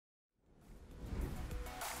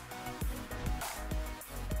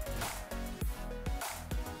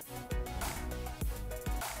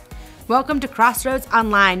Welcome to Crossroads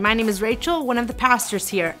Online. My name is Rachel, one of the pastors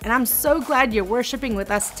here, and I'm so glad you're worshiping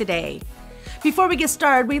with us today. Before we get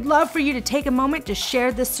started, we'd love for you to take a moment to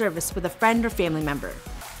share this service with a friend or family member.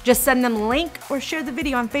 Just send them a link or share the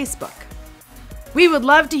video on Facebook. We would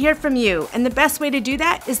love to hear from you, and the best way to do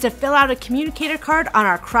that is to fill out a communicator card on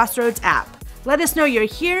our Crossroads app. Let us know you're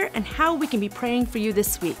here and how we can be praying for you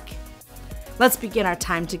this week. Let's begin our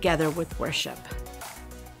time together with worship.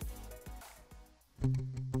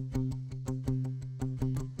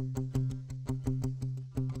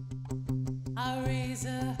 I raise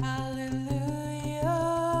a hallelujah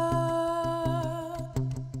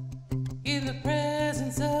in the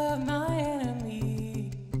presence of my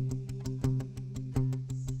enemy.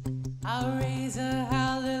 I raise a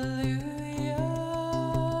hallelujah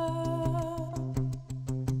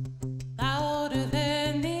louder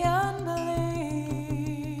than the unbelief.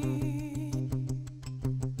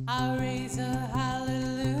 I raise a hallelujah.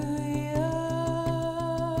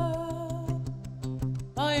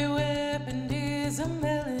 My weapon is a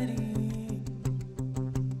melody.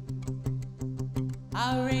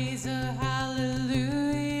 I raise a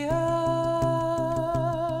hallelujah.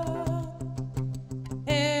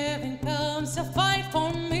 Heaven comes to fight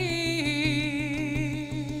for me.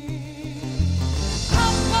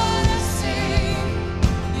 I'm gonna sing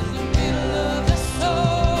in the middle of the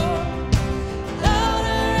storm,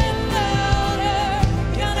 louder and louder.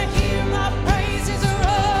 Gonna hear my praises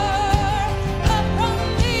roar up from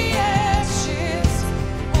the ashes.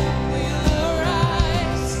 Hope will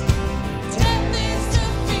arise. Death is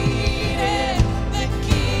defeated. The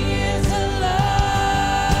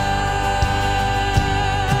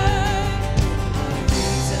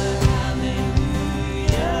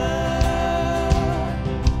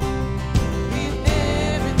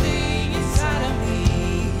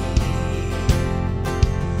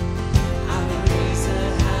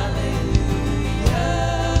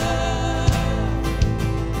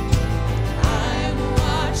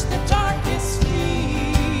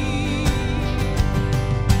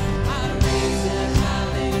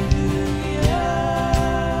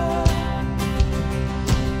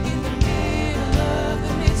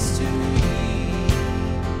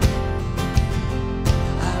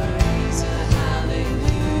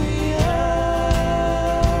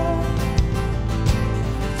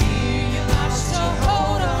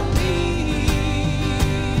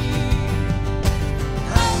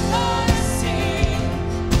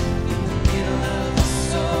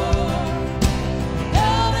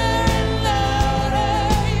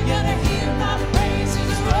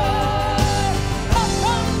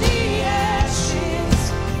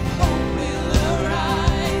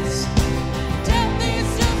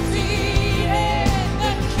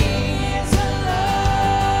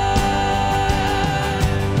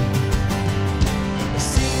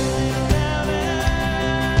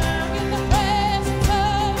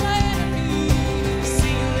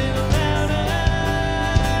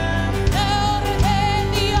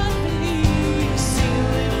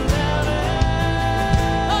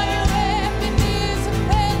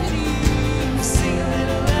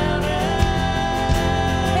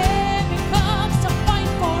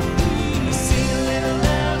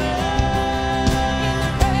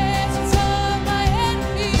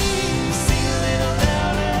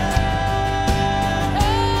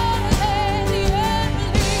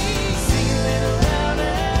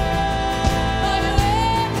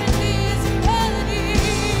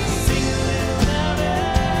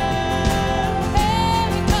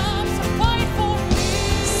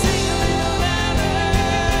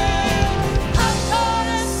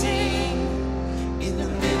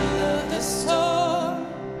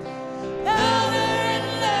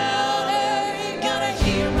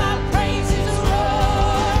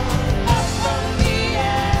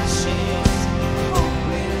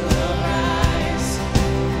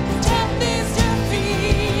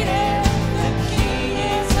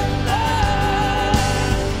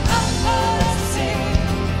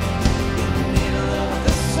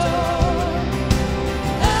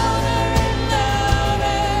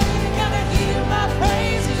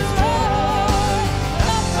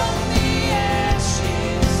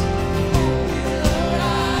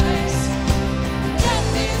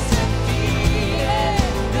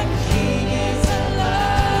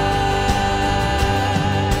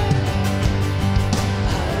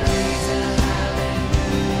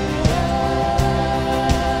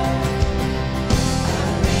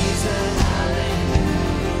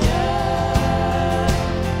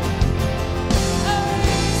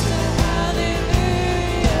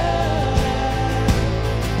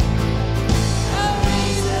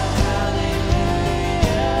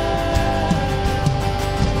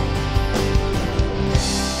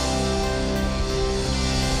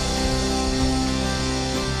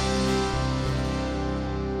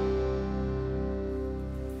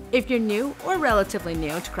If you're new or relatively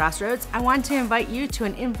new to Crossroads, I want to invite you to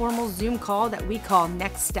an informal Zoom call that we call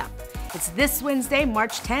Next Step. It's this Wednesday,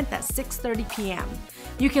 March 10th at 6:30 p.m.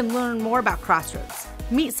 You can learn more about Crossroads,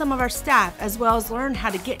 meet some of our staff, as well as learn how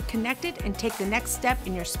to get connected and take the next step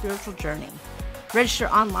in your spiritual journey. Register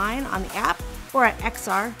online on the app or at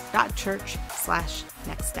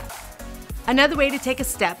xr.church/nextstep. Another way to take a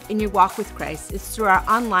step in your walk with Christ is through our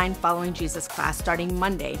online Following Jesus class starting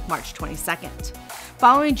Monday, March 22nd.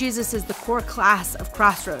 Following Jesus is the core class of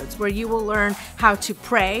Crossroads, where you will learn how to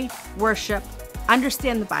pray, worship,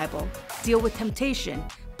 understand the Bible, deal with temptation,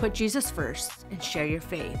 put Jesus first, and share your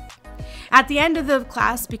faith. At the end of the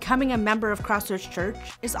class, becoming a member of Crossroads Church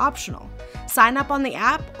is optional. Sign up on the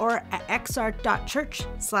app or at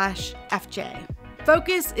xr.church/FJ.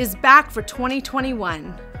 Focus is back for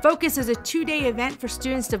 2021. Focus is a 2-day event for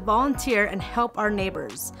students to volunteer and help our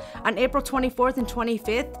neighbors. On April 24th and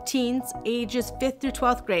 25th, teens ages 5th through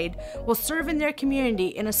 12th grade will serve in their community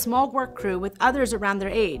in a small work crew with others around their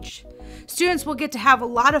age. Students will get to have a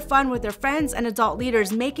lot of fun with their friends and adult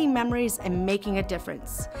leaders, making memories and making a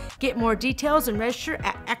difference. Get more details and register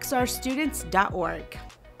at xrstudents.org.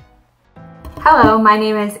 Hello, my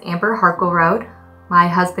name is Amber Harkleroad. My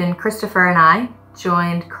husband Christopher and I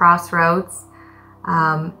joined Crossroads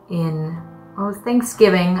in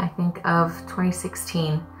Thanksgiving, I think, of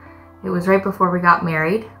 2016. It was right before we got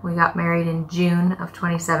married. We got married in June of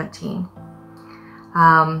 2017.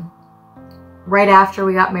 Right after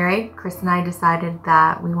we got married, Chris and I decided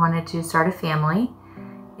that we wanted to start a family,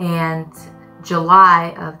 and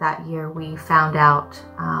July of that year we found out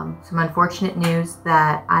some unfortunate news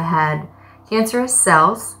that I had cancerous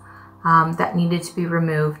cells that needed to be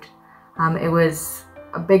removed. It was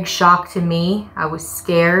a big shock to me. I was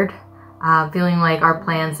scared, feeling like our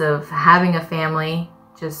plans of having a family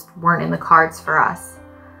just weren't in the cards for us.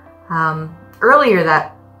 Earlier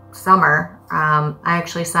that summer, I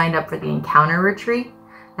actually signed up for the Encounter Retreat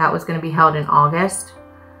that was going to be held in August.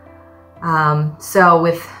 So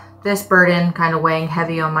with this burden kind of weighing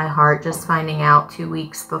heavy on my heart, just finding out 2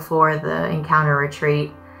 weeks before the Encounter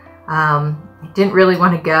Retreat, I didn't really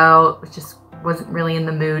want to go. It just wasn't really in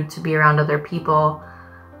the mood to be around other people,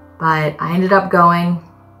 but I ended up going.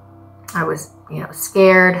 I was,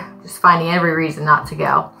 scared, just finding every reason not to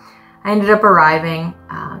go. I ended up arriving,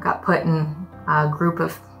 got put in a group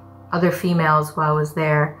of other females while I was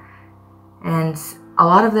there, and a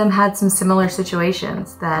lot of them had some similar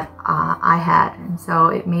situations that I had, and so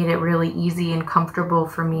it made it really easy and comfortable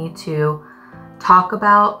for me to talk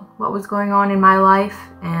about what was going on in my life,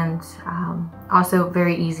 and also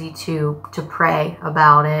very easy to pray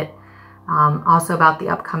about it, also about the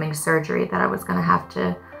upcoming surgery that I was going to have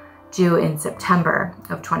to do in September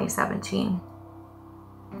of 2017.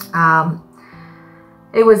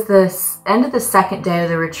 It was the end of the second day of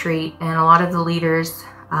the retreat, and a lot of the leaders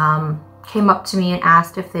came up to me and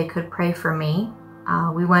asked if they could pray for me.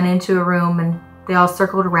 We went into a room and they all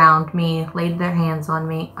circled around me, laid their hands on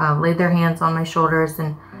me, laid their hands on my shoulders,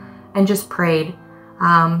 and just prayed.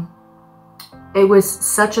 It was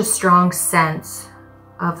such a strong sense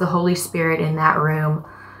of the Holy Spirit in that room.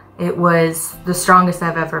 It was the strongest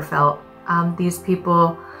I've ever felt. These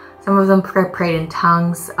people, some of them prayed in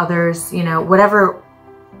tongues, others, whatever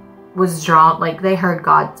was drawn, like they heard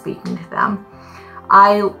God speaking to them.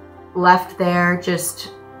 I left there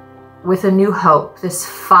just with a new hope, this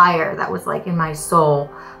fire that was like in my soul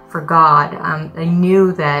for God. I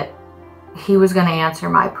knew that He was going to answer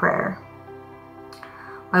my prayer.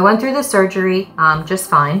 I went through the surgery just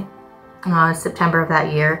fine. September of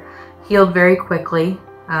that year, healed very quickly.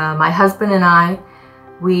 My husband and I,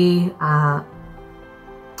 we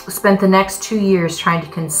spent the next 2 years trying to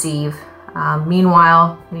conceive.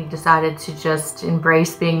 Meanwhile, we decided to just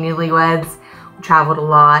embrace being newlyweds. We traveled a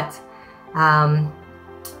lot.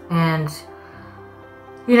 And,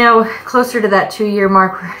 closer to that 2-year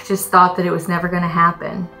mark, we just thought that it was never going to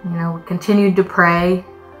happen. We continued to pray,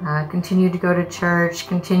 continued to go to church,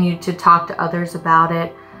 continued to talk to others about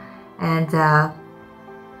it. And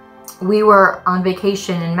we were on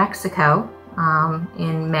vacation in Mexico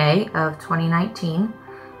in May of 2019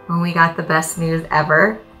 when we got the best news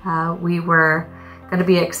ever. We were going to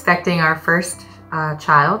be expecting our first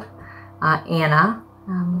child, Anna.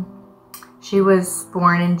 She was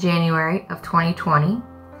born in January of 2020,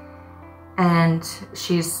 and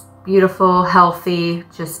she's beautiful, healthy,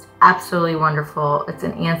 just absolutely wonderful. It's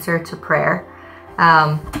an answer to prayer.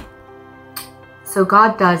 So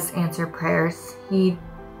God does answer prayers. He,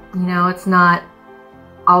 it's not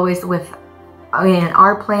always in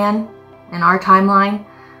our plan, in our timeline,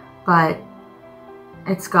 but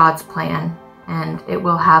it's God's plan, and it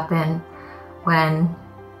will happen when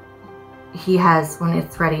he has when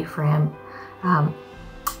it's ready for him.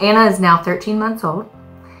 Anna is now 13 months old,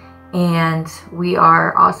 and we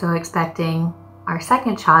are also expecting our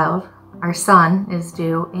second child. Our son is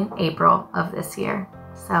due in April of this year.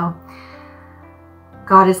 So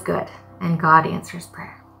God is good, and God answers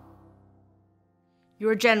prayer.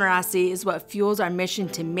 Your generosity is what fuels our mission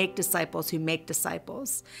to make disciples who make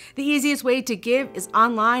disciples. The easiest way to give is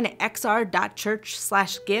online at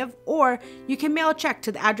xr.church/give, or you can mail a check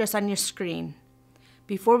to the address on your screen.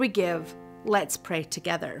 Before we give, let's pray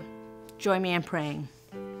together. Join me in praying.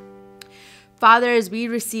 Father, as we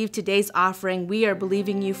receive today's offering, we are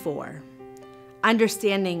believing you for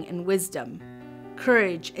understanding and wisdom,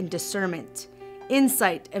 courage and discernment,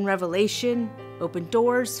 insight and revelation, open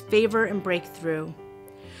doors, favor and breakthrough.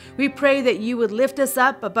 We pray that you would lift us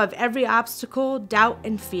up above every obstacle, doubt,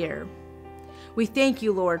 and fear. We thank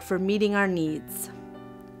you, Lord, for meeting our needs.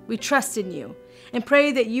 We trust in you and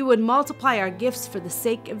pray that you would multiply our gifts for the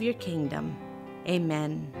sake of your kingdom.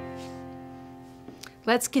 Amen.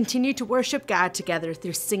 Let's continue to worship God together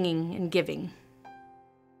through singing and giving.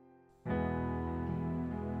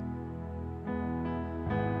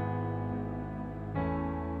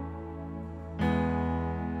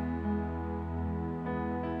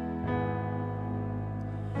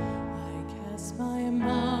 My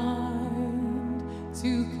mind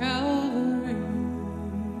to Calvary,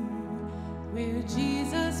 where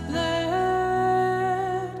Jesus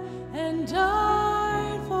bled and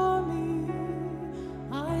died for me.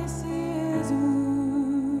 I see his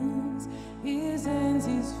wounds, his hands,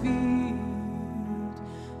 his feet,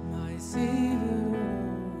 my Savior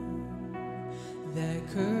on that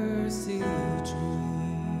cursed tree.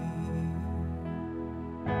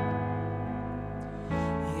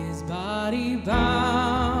 His body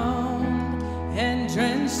bound and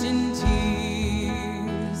drenched in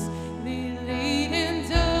tears, they laid him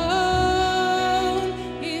down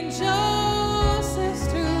in Joseph's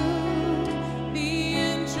tomb, the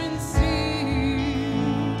entrance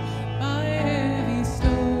sealed by heavy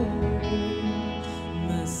stone,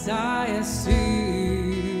 Messiah still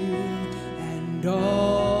and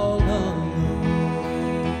all alone.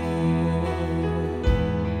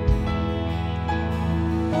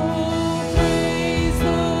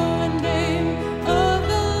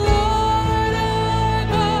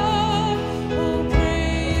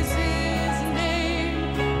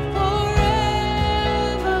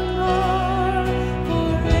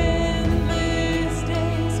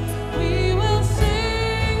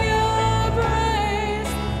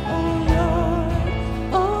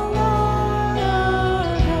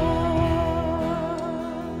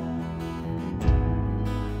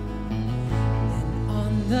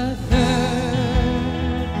 The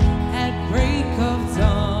third, at break of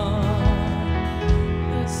dawn,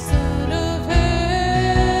 the Son of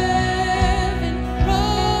Heaven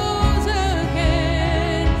rose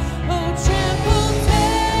again. Oh, trample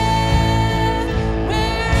death,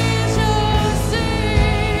 where is your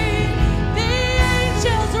sting? The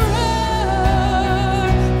angels roar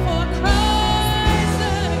for Christ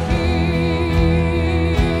the King.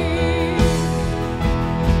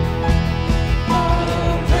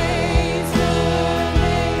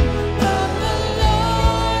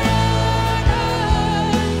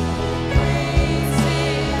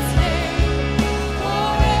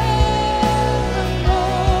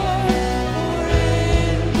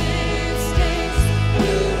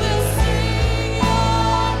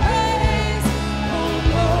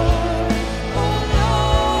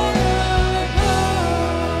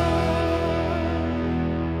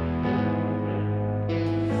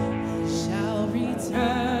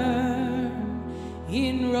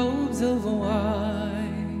 In robes of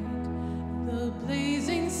white, the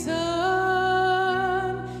blazing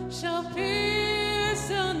sun shall pierce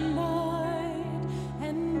the night,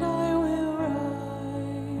 and I will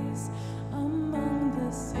rise among the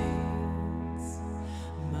saints,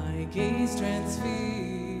 my gaze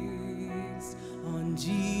transfixed on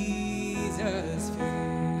Jesus' face.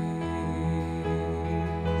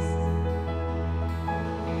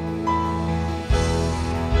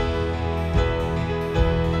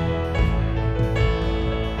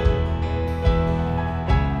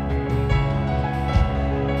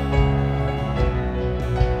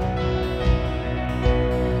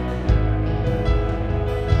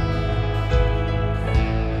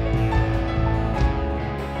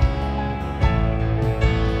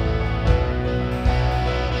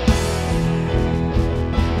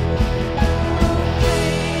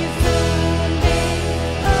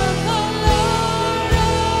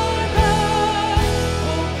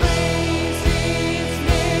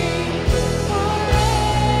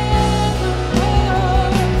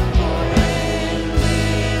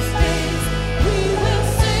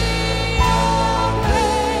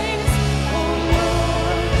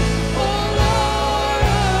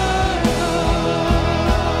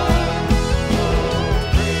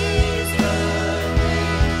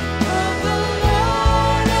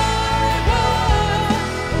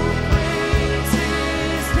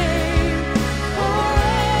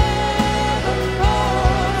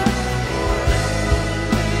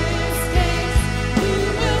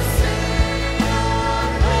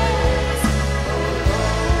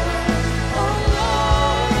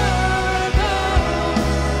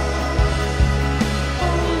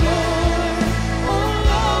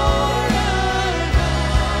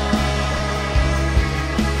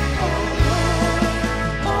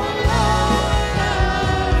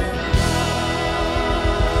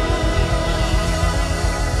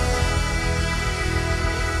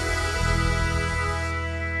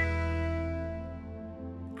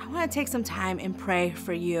 want to take some time and pray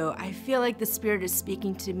for you. I feel like the Spirit is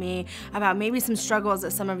speaking to me about maybe some struggles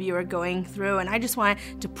that some of you are going through, and I just want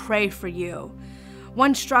to pray for you.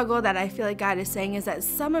 One struggle that I feel like God is saying is that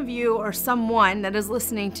some of you or someone that is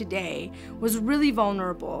listening today was really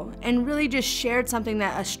vulnerable and really just shared something,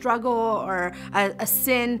 that a struggle or a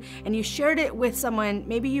sin, and you shared it with someone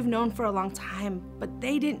maybe you've known for a long time, but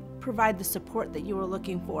they didn't provide the support that you were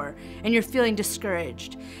looking for, and you're feeling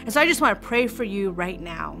discouraged. And so I just want to pray for you right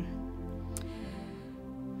now.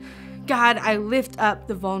 God, I lift up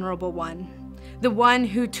the vulnerable one. The one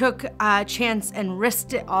who took a chance and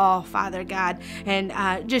risked it all, Father God,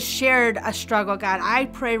 and just shared a struggle, God. I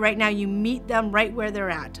pray right now you meet them right where they're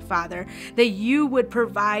at, Father, that you would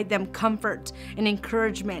provide them comfort and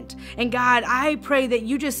encouragement. And God, I pray that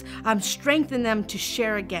you just strengthen them to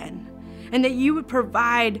share again, and that you would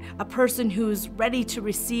provide a person who's ready to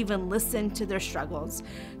receive and listen to their struggles,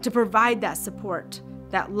 to provide that support,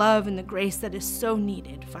 that love, and the grace that is so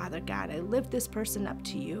needed, Father God. I lift this person up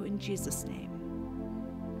to you in Jesus' name.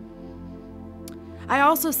 I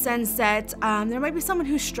also sense that there might be someone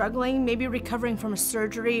who's struggling, maybe recovering from a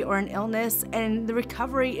surgery or an illness, and the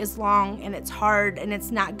recovery is long and it's hard and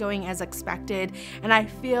it's not going as expected. And I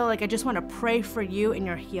feel like I just want to pray for you in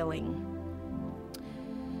your healing.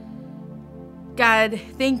 God,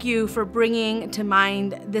 thank you for bringing to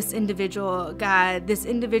mind this individual, God, this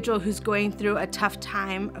individual who's going through a tough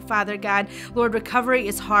time, Father God. Lord, recovery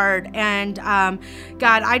is hard, and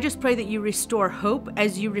God, I just pray that you restore hope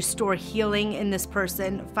as you restore healing in this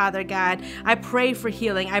person, Father God. I pray for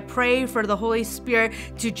healing. I pray for the Holy Spirit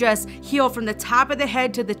to just heal from the top of the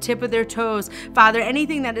head to the tip of their toes. Father,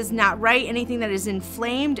 anything that is not right, anything that is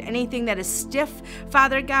inflamed, anything that is stiff,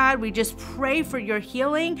 Father God, we just pray for your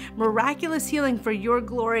healing, miraculous healing for your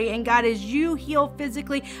glory. And God, as you heal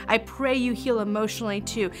physically, I pray you heal emotionally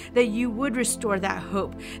too, that you would restore that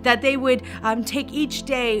hope, that they would take each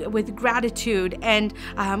day with gratitude, and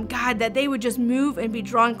God, that they would just move and be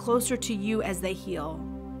drawn closer to you as they heal.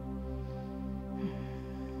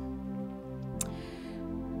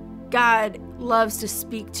 God loves to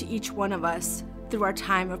speak to each one of us through our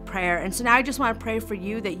time of prayer. And so now I just want to pray for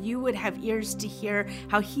you, that you would have ears to hear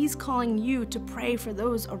how he's calling you to pray for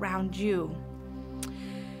those around you.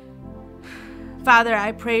 Father,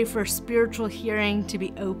 I pray for spiritual hearing to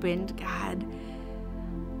be opened, God.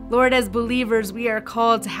 Lord, as believers, we are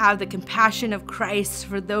called to have the compassion of Christ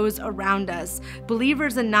for those around us,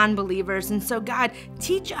 believers and non-believers. And so, God,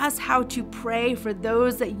 teach us how to pray for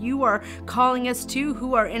those that you are calling us to,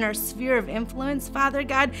 who are in our sphere of influence, Father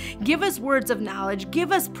God. Give us words of knowledge,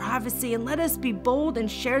 give us prophecy, and let us be bold and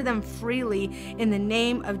share them freely in the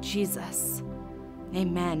name of Jesus.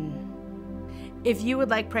 Amen. If you would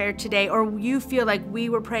like prayer today, or you feel like we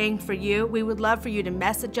were praying for you, we would love for you to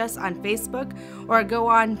message us on Facebook or go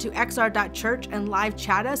on to xr.church and live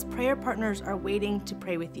chat us. Prayer partners are waiting to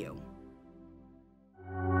pray with you.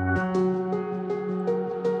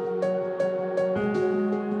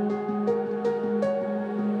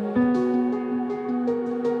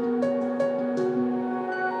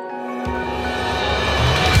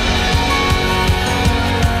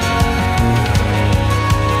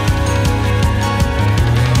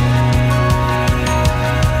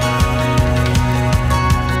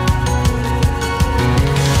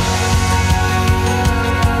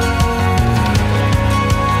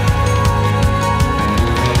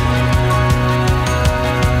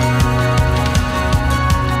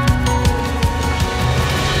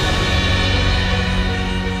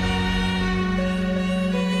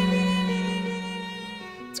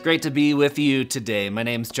 Great to be with you today. My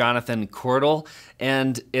name's Jonathan Cordell,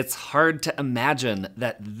 and it's hard to imagine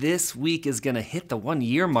that this week is going to hit the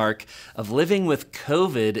 1-year mark of living with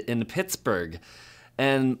COVID in Pittsburgh.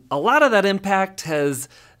 And a lot of that impact has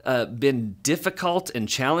been difficult and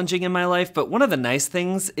challenging in my life, but one of the nice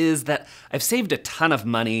things is that I've saved a ton of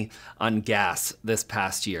money on gas this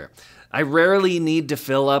past year. I rarely need to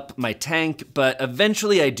fill up my tank, but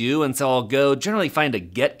eventually I do, and so I'll go generally find a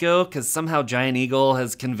Get-Go, because somehow Giant Eagle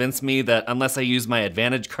has convinced me that unless I use my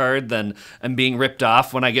Advantage card, then I'm being ripped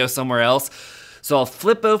off when I go somewhere else. So I'll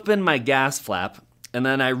flip open my gas flap, and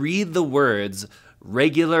then I read the words,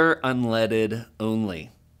 regular unleaded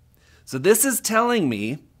only. So this is telling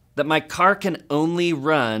me that my car can only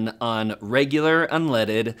run on regular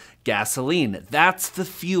unleaded gasoline. That's the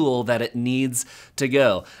fuel that it needs to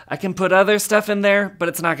go. I can put other stuff in there, but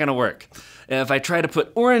it's not gonna work. If I try to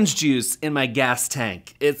put orange juice in my gas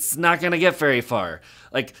tank, it's not gonna get very far.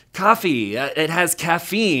 Like coffee, it has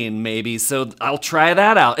caffeine maybe, so I'll try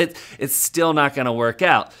that out. It's still not gonna work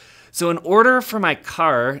out. So in order for my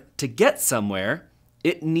car to get somewhere,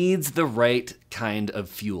 it needs the right kind of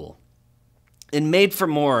fuel. In Made for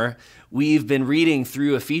More, we've been reading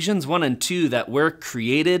through Ephesians 1 and 2 that we're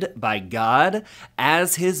created by God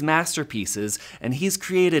as his masterpieces, and he's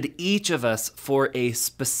created each of us for a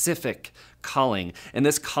specific calling. And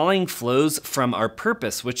this calling flows from our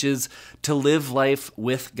purpose, which is to live life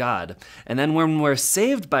with God. And then when we're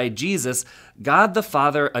saved by Jesus, God the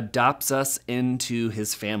Father adopts us into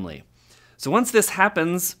his family. So once this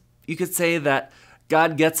happens, you could say that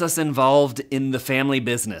God gets us involved in the family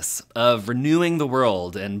business of renewing the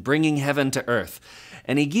world and bringing heaven to earth.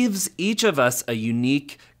 And he gives each of us a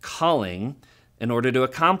unique calling in order to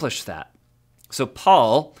accomplish that. So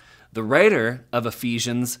Paul, the writer of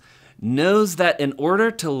Ephesians, knows that in order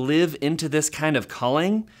to live into this kind of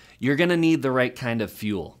calling, you're going to need the right kind of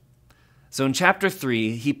fuel. So in chapter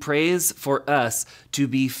 3, he prays for us to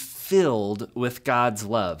be filled with God's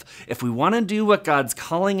love. If we want to do what God's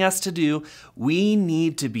calling us to do, we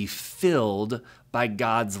need to be filled by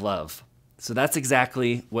God's love. So that's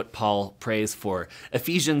exactly what Paul prays for.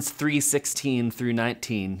 Ephesians 3:16 through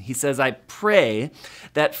 19, he says, I pray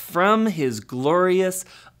that from his glorious,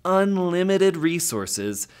 unlimited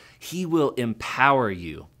resources, he will empower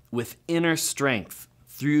you with inner strength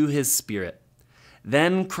through his Spirit.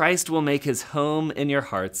 Then Christ will make his home in your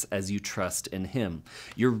hearts as you trust in him.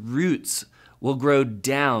 Your roots will grow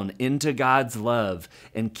down into God's love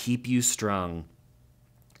and keep you strong.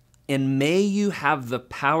 And may you have the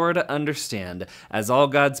power to understand, as all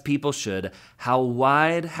God's people should, how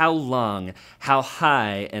wide, how long, how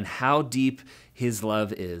high, and how deep his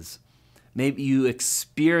love is. May you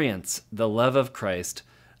experience the love of Christ,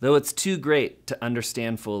 though it's too great to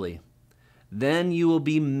understand fully. Then you will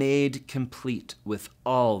be made complete with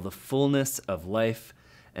all the fullness of life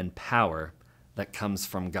and power that comes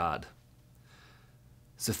from God.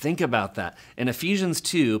 So think about that. In Ephesians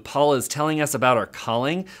 2, Paul is telling us about our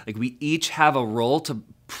calling. Like we each have a role to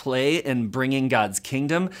play in bringing God's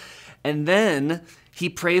kingdom. And then he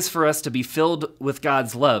prays for us to be filled with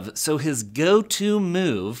God's love. So his go-to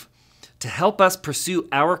move to help us pursue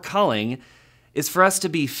our calling is for us to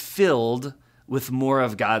be filled with more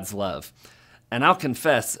of God's love. And I'll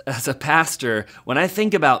confess, as a pastor, when I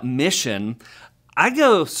think about mission, I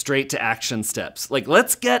go straight to action steps. Like,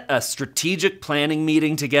 let's get a strategic planning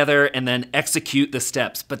meeting together and then execute the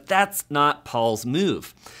steps. But that's not Paul's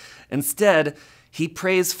move. Instead, he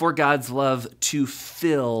prays for God's love to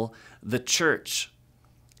fill the church.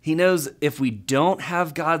 He knows if we don't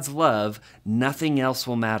have God's love, nothing else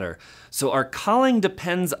will matter. So our calling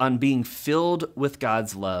depends on being filled with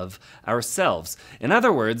God's love ourselves. In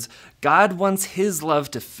other words, God wants his love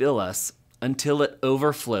to fill us until it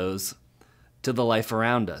overflows to the life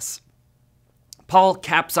around us. Paul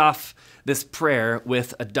caps off this prayer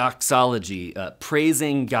with a doxology,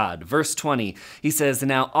 praising God. Verse 20, he says,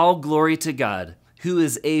 "Now all glory to God, who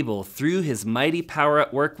is able, through his mighty power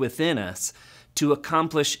at work within us, to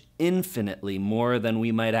accomplish infinitely more than we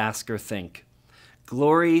might ask or think.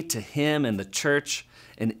 Glory to him in the church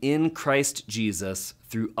and in Christ Jesus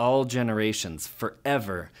through all generations,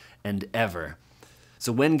 forever and ever."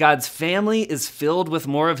 So when God's family is filled with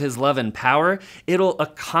more of his love and power, it'll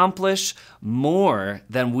accomplish more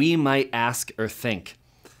than we might ask or think.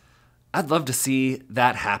 I'd love to see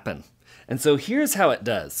that happen. And so here's how it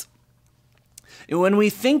does. When we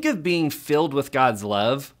think of being filled with God's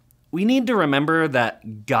love, we need to remember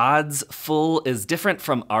that God's full is different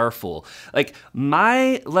from our full. Like,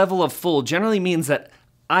 my level of full generally means that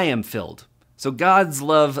I am filled. So God's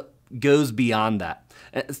love goes beyond that.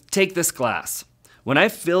 Take this glass. When I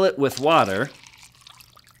fill it with water,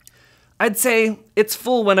 I'd say it's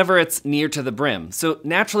full whenever it's near to the brim. So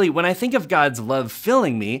naturally, when I think of God's love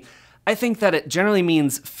filling me, I think that it generally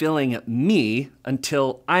means filling me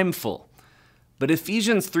until I'm full. But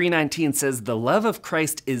Ephesians 3:19 says the love of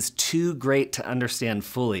Christ is too great to understand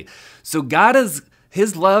fully. So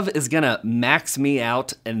his love is gonna max me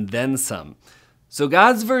out and then some. So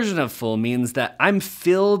God's version of full means that I'm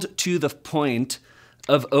filled to the point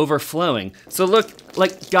of overflowing. So look,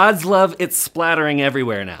 like God's love, it's splattering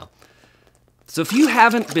everywhere now. So if you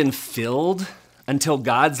haven't been filled until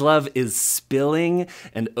God's love is spilling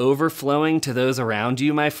and overflowing to those around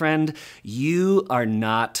you, my friend, you are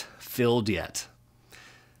not filled yet.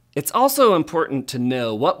 It's also important to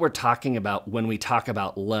know what we're talking about when we talk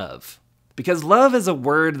about love, because love is a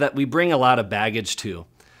word that we bring a lot of baggage to.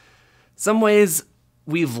 Some ways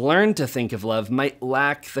we've learned to think of love might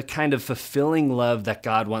lack the kind of fulfilling love that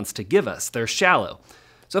God wants to give us. They're shallow.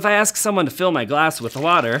 So if I ask someone to fill my glass with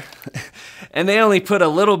water and they only put a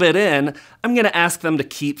little bit in, I'm going to ask them to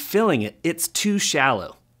keep filling it. It's too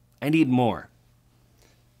shallow. I need more.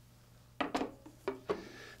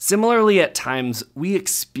 Similarly, at times, we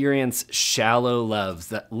experience shallow loves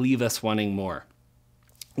that leave us wanting more.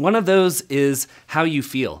 One of those is how you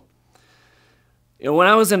feel. When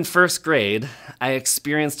I was in first grade, I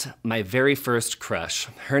experienced my very first crush.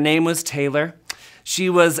 Her name was Taylor. She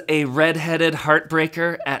was a redheaded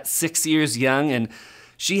heartbreaker at 6 years young, and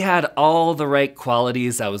she had all the right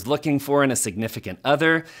qualities I was looking for in a significant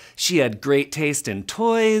other. She had great taste in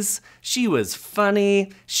toys. She was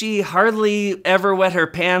funny. She hardly ever wet her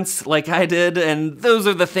pants like I did, and those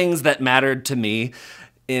are the things that mattered to me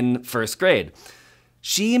in first grade.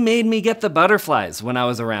 She made me get the butterflies when I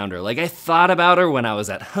was around her. Like, I thought about her when I was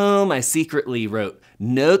at home. I secretly wrote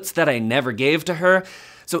notes that I never gave to her.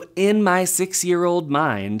 So in my 6-year-old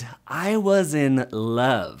mind, I was in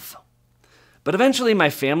love. But eventually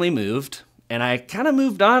my family moved, and I kind of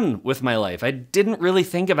moved on with my life. I didn't really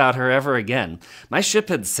think about her ever again. My ship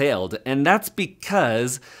had sailed, and that's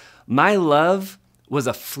because my love was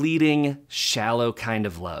a fleeting, shallow kind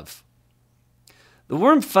of love. The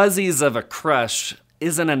warm fuzzies of a crush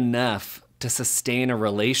isn't enough to sustain a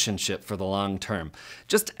relationship for the long term.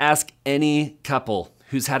 Just ask any couple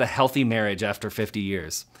who's had a healthy marriage after 50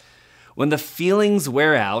 years. When the feelings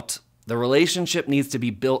wear out, the relationship needs to be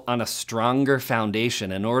built on a stronger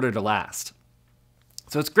foundation in order to last.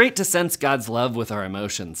 So it's great to sense God's love with our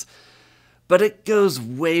emotions, but it goes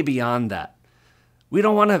way beyond that. We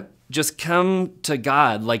don't want to just come to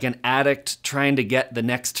God like an addict trying to get the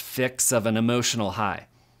next fix of an emotional high.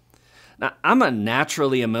 Now, I'm a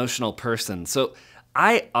naturally emotional person, so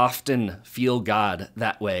I often feel God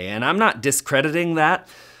that way, and I'm not discrediting that,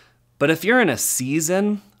 but if you're in a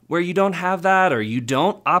season where you don't have that or you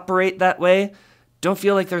don't operate that way, don't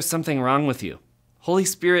feel like there's something wrong with you. Holy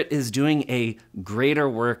Spirit is doing a greater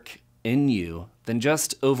work in you than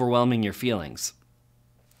just overwhelming your feelings.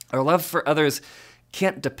 Our love for others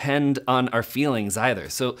can't depend on our feelings either.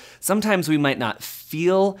 So sometimes we might not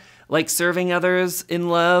feel like serving others in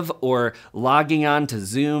love or logging on to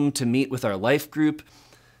Zoom to meet with our life group.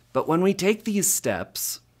 But when we take these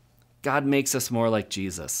steps, God makes us more like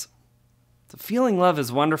Jesus. So feeling love is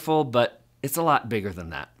wonderful, but it's a lot bigger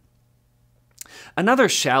than that. Another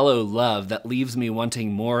shallow love that leaves me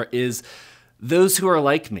wanting more is those who are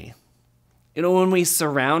like me. When we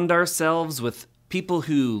surround ourselves with people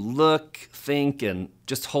who look, think, and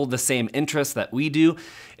just hold the same interests that we do,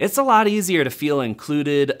 it's a lot easier to feel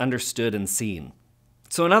included, understood, and seen.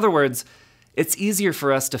 So in other words, it's easier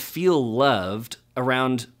for us to feel loved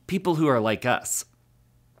around people who are like us.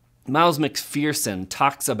 Miles McPherson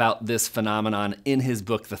talks about this phenomenon in his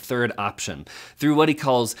book, The Third Option, through what he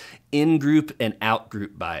calls in-group and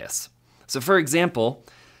out-group bias. So for example,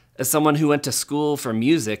 as someone who went to school for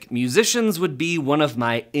music, musicians would be one of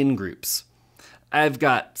my in-groups. I've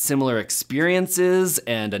got similar experiences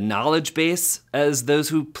and a knowledge base as those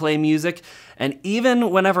who play music, and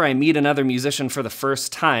even whenever I meet another musician for the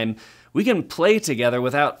first time, we can play together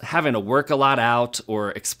without having to work a lot out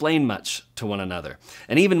or explain much to one another.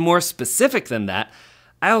 And even more specific than that,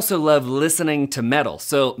 I also love listening to metal,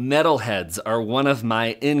 so metalheads are one of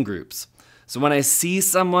my in-groups. So when I see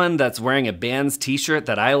someone that's wearing a band's t-shirt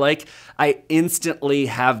that I like, I instantly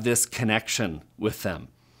have this connection with them.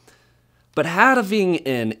 But having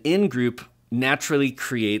an in-group naturally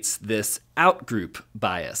creates this out-group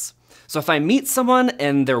bias. So if I meet someone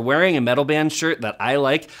and they're wearing a metal band shirt that I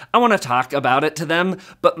like, I want to talk about it to them,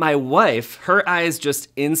 but my wife, her eyes just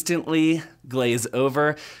instantly glaze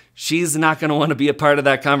over. She's not going to want to be a part of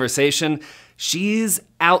that conversation. She's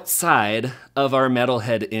outside of our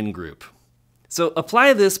metalhead in-group. So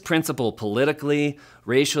apply this principle politically,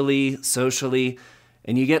 racially, socially,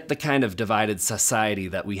 and you get the kind of divided society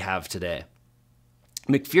that we have today.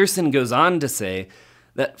 McPherson goes on to say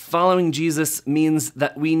that following Jesus means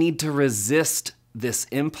that we need to resist this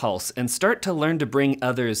impulse and start to learn to bring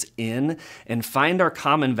others in and find our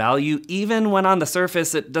common value, even when on the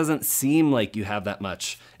surface it doesn't seem like you have that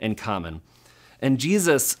much in common. And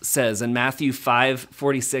Jesus says in Matthew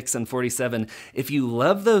 5:46 and 47, if you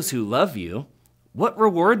love those who love you, what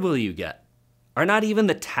reward will you get? Are not even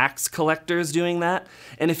the tax collectors doing that?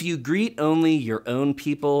 And if you greet only your own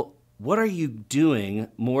people, what are you doing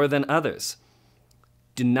more than others?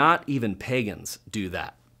 Do not even pagans do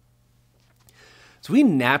that? So we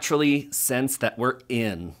naturally sense that we're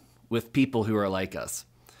in with people who are like us.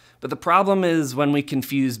 But the problem is when we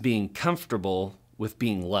confuse being comfortable with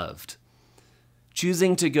being loved.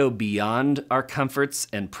 Choosing to go beyond our comforts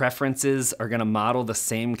and preferences are going to model the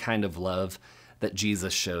same kind of love that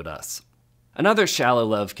Jesus showed us. Another shallow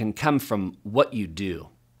love can come from what you do.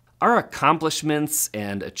 Our accomplishments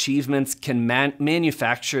and achievements can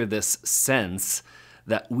manufacture this sense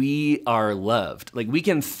that we are loved. Like we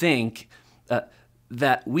can think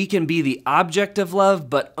that we can be the object of love,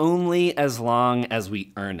 but only as long as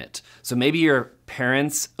we earn it. So maybe your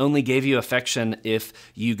parents only gave you affection if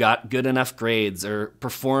you got good enough grades or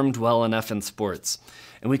performed well enough in sports.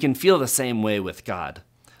 And we can feel the same way with God.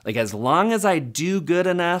 Like as long as I do good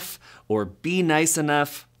enough or be nice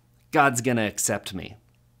enough, God's gonna accept me.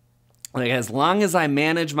 Like as long as I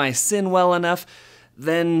manage my sin well enough,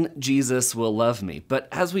 then Jesus will love me. But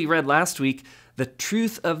as we read last week, the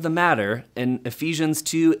truth of the matter in Ephesians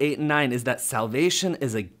 2:8-9 is that salvation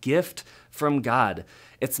is a gift from God.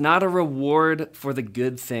 It's not a reward for the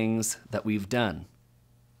good things that we've done.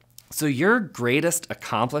 So your greatest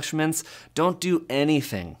accomplishments don't do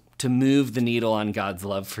anything to move the needle on God's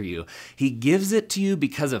love for you. He gives it to you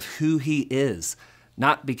because of who He is,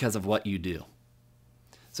 not because of what you do.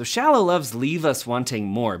 So shallow loves leave us wanting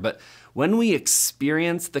more, but when we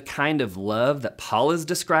experience the kind of love that Paul is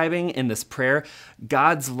describing in this prayer,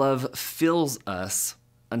 God's love fills us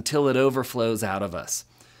until it overflows out of us.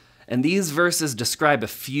 And these verses describe a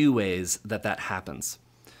few ways that that happens.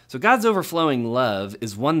 So God's overflowing love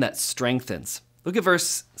is one that strengthens. Look at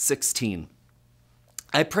verse 16.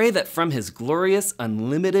 I pray that from His glorious,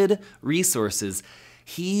 unlimited resources,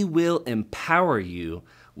 He will empower you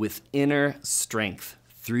with inner strength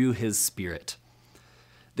through His Spirit.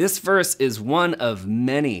 This verse is one of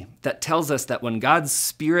many that tells us that when God's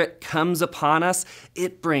Spirit comes upon us,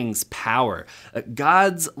 it brings power.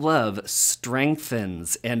 God's love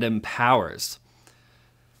strengthens and empowers.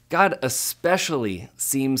 God especially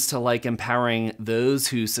seems to like empowering those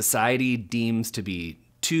who society deems to be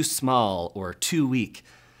too small or too weak.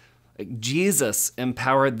 Jesus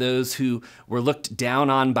empowered those who were looked down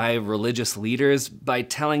on by religious leaders by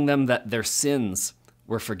telling them that their sins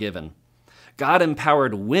were forgiven. God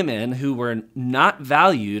empowered women who were not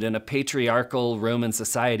valued in a patriarchal Roman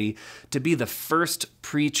society to be the first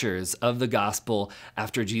preachers of the gospel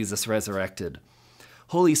after Jesus resurrected.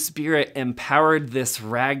 Holy Spirit empowered this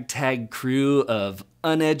ragtag crew of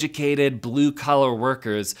uneducated blue-collar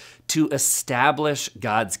workers to establish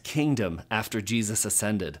God's kingdom after Jesus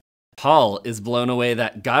ascended. Paul is blown away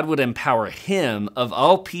that God would empower him, of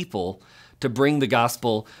all people, to bring the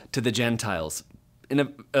gospel to the Gentiles.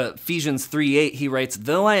 In Ephesians 3:8, he writes,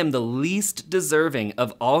 though I am the least deserving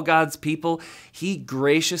of all God's people, He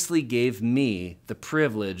graciously gave me the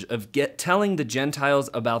privilege of telling the Gentiles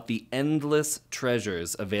about the endless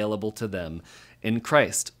treasures available to them in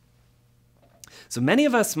Christ. So many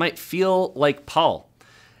of us might feel like Paul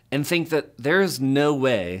and think that there's no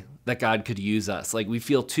way that God could use us. Like we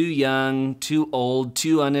feel too young, too old,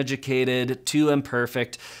 too uneducated, too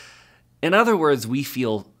imperfect. In other words, we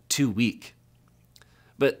feel too weak.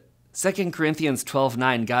 But 2 Corinthians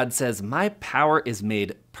 12:9, God says, my power is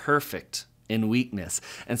made perfect in weakness.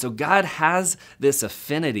 And so God has this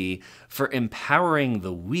affinity for empowering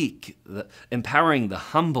the weak, empowering the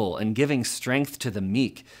humble, and giving strength to the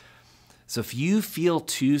meek. So if you feel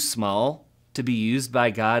too small to be used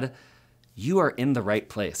by God, you are in the right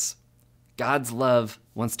place. God's love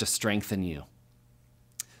wants to strengthen you.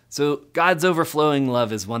 So God's overflowing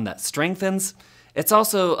love is one that strengthens. It's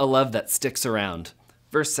also a love that sticks around.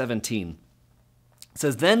 Verse 17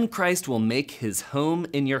 says, then Christ will make His home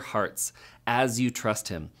in your hearts as you trust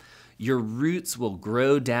Him. Your roots will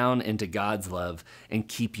grow down into God's love and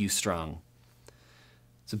keep you strong.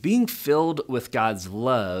 So being filled with God's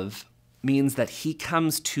love means that He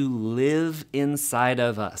comes to live inside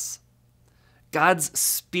of us. God's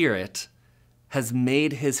Spirit has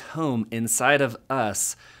made His home inside of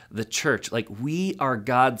us, the church. Like we are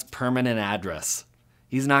God's permanent address.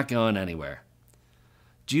 He's not going anywhere.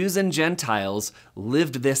 Jews and Gentiles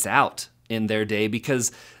lived this out in their day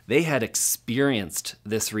because they had experienced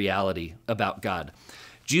this reality about God.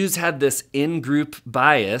 Jews had this in-group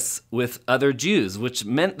bias with other Jews, which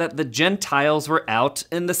meant that the Gentiles were out,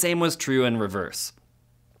 and the same was true in reverse.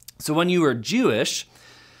 So when you were Jewish,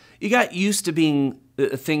 you got used to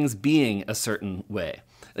things being a certain way.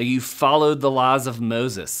 You followed the laws of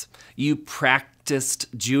Moses. You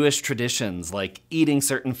practiced Jewish traditions like eating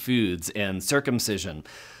certain foods and circumcision.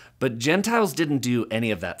 But Gentiles didn't do any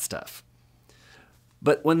of that stuff.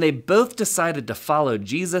 But when they both decided to follow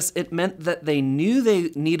Jesus, it meant that they knew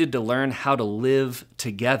they needed to learn how to live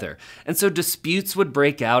together. And so disputes would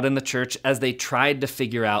break out in the church as they tried to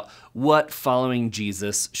figure out what following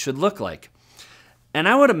Jesus should look like. And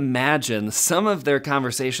I would imagine some of their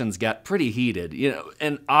conversations got pretty heated,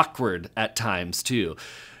 and awkward at times too.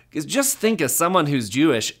 Because just think of someone who's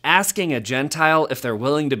Jewish asking a Gentile if they're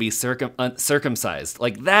willing to be circumcised.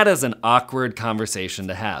 Like that is an awkward conversation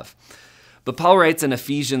to have. But Paul writes in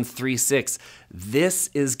Ephesians 3:6, "This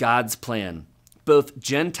is God's plan. Both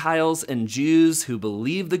Gentiles and Jews who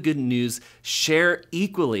believe the good news share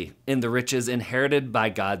equally in the riches inherited by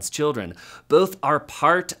God's children. Both are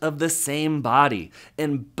part of the same body,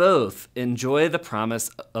 and both enjoy the promise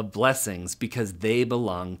of blessings because they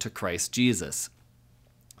belong to Christ Jesus."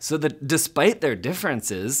 So that despite their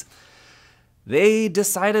differences, they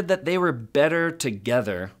decided that they were better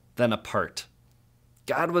together than apart.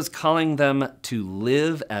 God was calling them to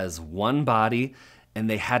live as one body, and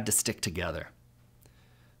they had to stick together.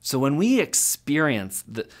 So when we experience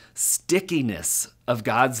the stickiness of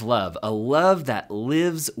God's love, a love that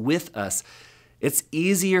lives with us, it's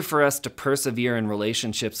easier for us to persevere in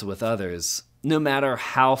relationships with others, no matter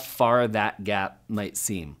how far that gap might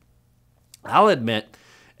seem. I'll admit,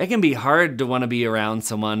 it can be hard to want to be around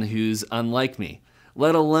someone who's unlike me,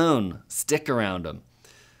 let alone stick around them.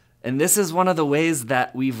 And this is one of the ways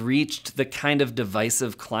that we've reached the kind of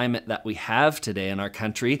divisive climate that we have today in our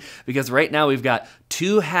country, because right now we've got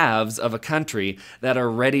two halves of a country that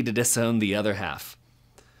are ready to disown the other half.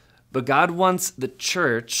 But God wants the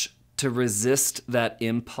church to resist that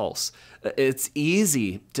impulse. It's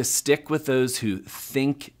easy to stick with those who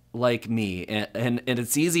think like me, and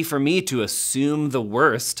it's easy for me to assume the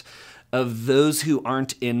worst of those who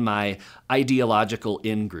aren't in my ideological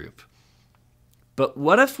in-group. But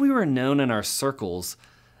what if we were known in our circles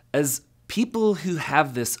as people who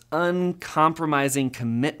have this uncompromising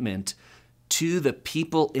commitment to the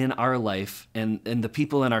people in our life and the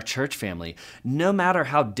people in our church family, no matter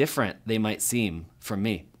how different they might seem from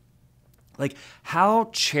me? Like, how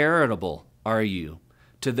charitable are you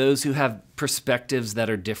to those who have perspectives that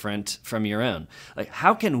are different from your own? Like,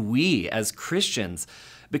 how can we as Christians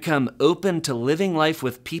become open to living life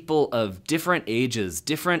with people of different ages,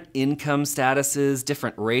 different income statuses,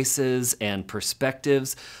 different races and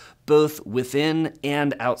perspectives, both within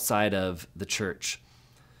and outside of the church?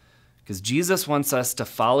 Because Jesus wants us to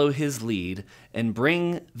follow his lead and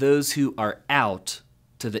bring those who are out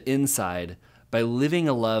to the inside by living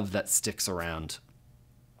a love that sticks around.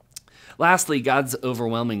 Lastly, God's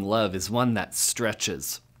overwhelming love is one that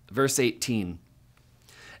stretches. Verse 18,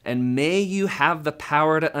 "And may you have the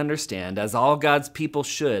power to understand, as all God's people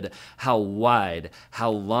should, how wide, how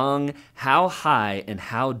long, how high, and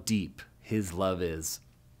how deep his love is."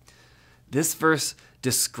 This verse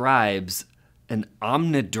describes an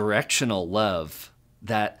omnidirectional love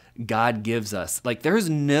that God gives us. Like, there's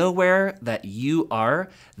nowhere that you are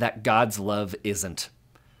that God's love isn't.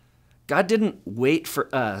 God didn't wait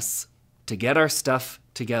for us to get our stuff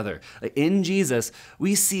together. In Jesus,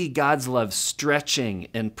 we see God's love stretching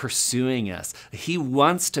and pursuing us. He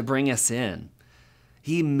wants to bring us in.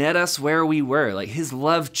 He met us where we were. Like, his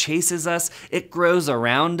love chases us. It grows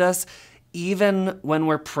around us, even when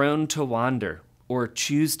we're prone to wander or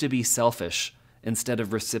choose to be selfish instead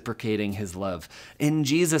of reciprocating his love. In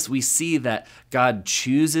Jesus, we see that God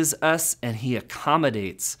chooses us and he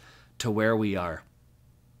accommodates to where we are.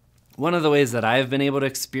 One of the ways that I've been able to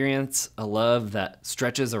experience a love that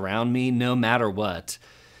stretches around me no matter what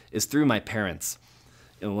is through my parents.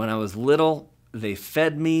 When I was little, they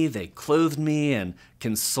fed me, they clothed me, and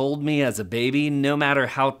consoled me as a baby, no matter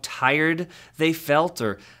how tired they felt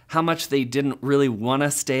or how much they didn't really want to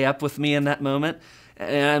stay up with me in that moment.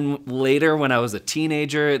 And later, when I was a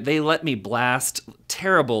teenager, they let me blast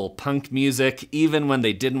terrible punk music even when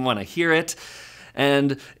they didn't want to hear it.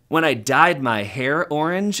 And when I dyed my hair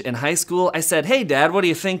orange in high school, I said, "Hey, Dad, what do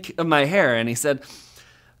you think of my hair?" And he said,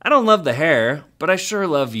 "I don't love the hair, but I sure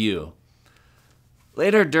love you."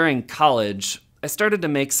 Later during college, I started to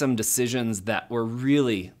make some decisions that were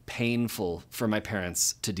really painful for my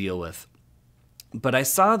parents to deal with. But I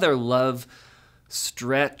saw their love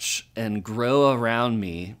stretch and grow around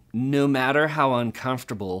me no matter how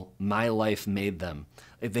uncomfortable my life made them.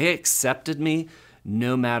 They accepted me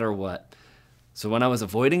no matter what. So when I was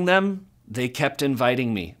avoiding them, they kept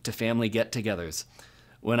inviting me to family get-togethers.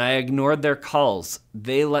 When I ignored their calls,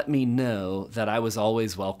 they let me know that I was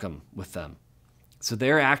always welcome with them. So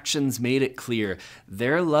their actions made it clear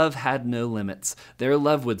their love had no limits. Their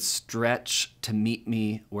love would stretch to meet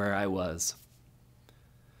me where I was.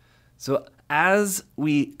 So as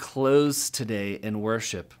we close today in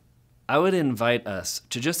worship, I would invite us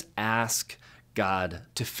to just ask God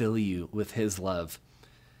to fill you with his love.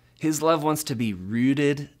 His love wants to be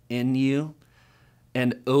rooted in you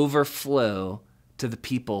and overflow to the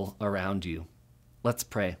people around you. Let's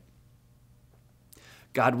pray.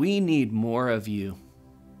 God, we need more of you.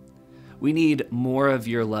 We need more of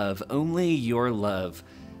your love. Only your love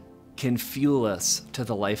can fuel us to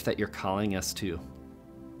the life that you're calling us to.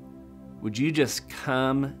 would you just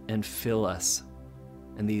come and fill us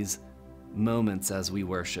in these moments as we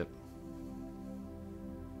worship?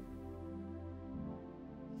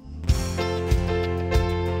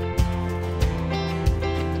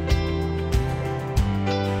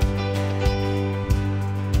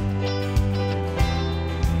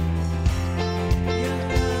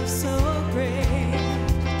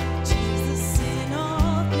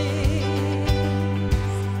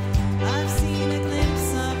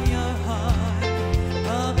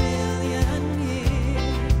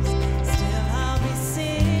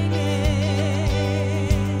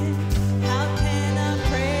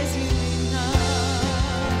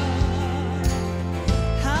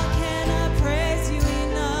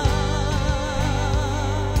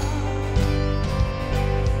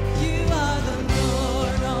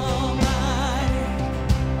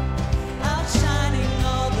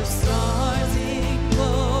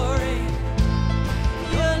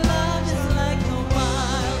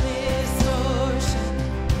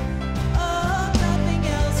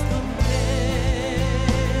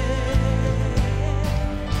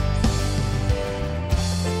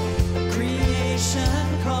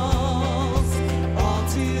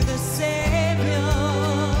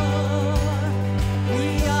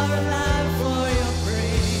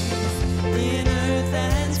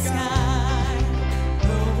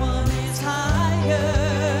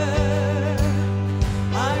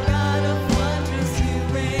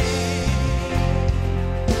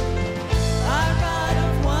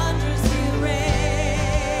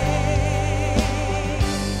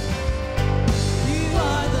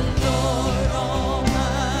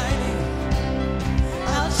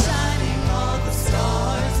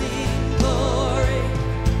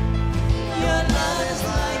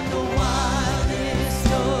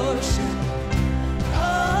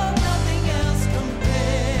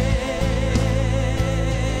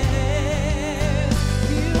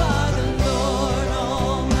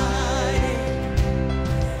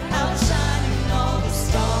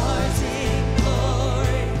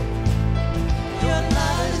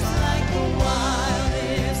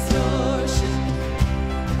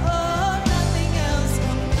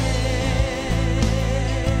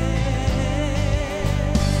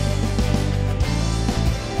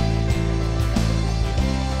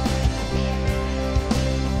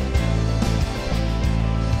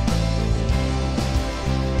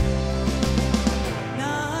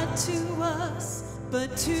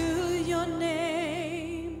 but to your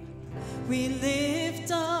name we lift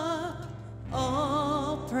up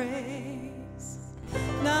all praise.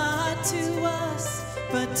 Not to us,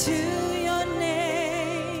 but to your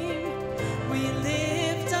name we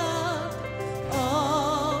lift up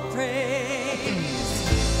all praise.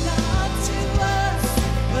 Not to us,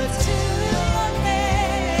 but to your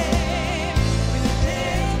name we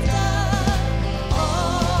lift up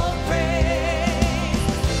all praise.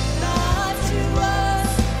 Not to us,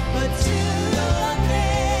 but to your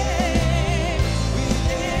name we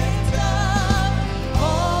lift up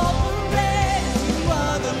all praise. You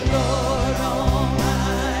are the Lord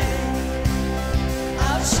Almighty,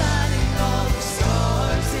 outshining all the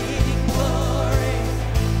stars in glory.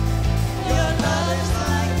 Your love is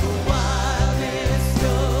like the wildest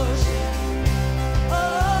ocean.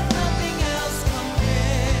 Oh, nothing else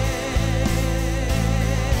compares.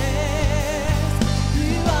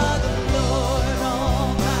 You are the Lord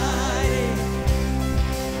Almighty,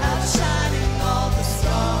 outshining all the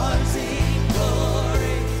stars in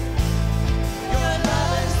glory. Your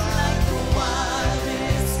love is like the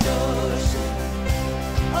wildest ocean.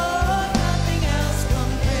 Oh, nothing else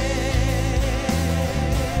compares.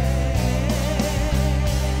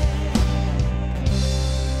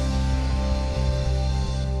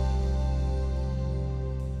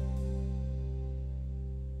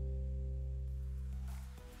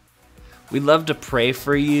 We'd love to pray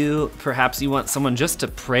for you. Perhaps you want someone just to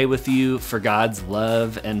pray with you for God's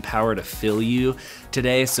love and power to fill you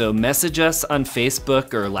today. So message us on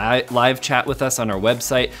Facebook or live chat with us on our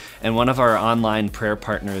website, and one of our online prayer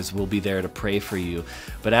partners will be there to pray for you.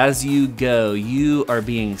 But as you go, you are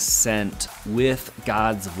being sent with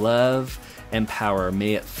God's love and power.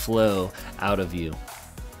 May it flow out of you.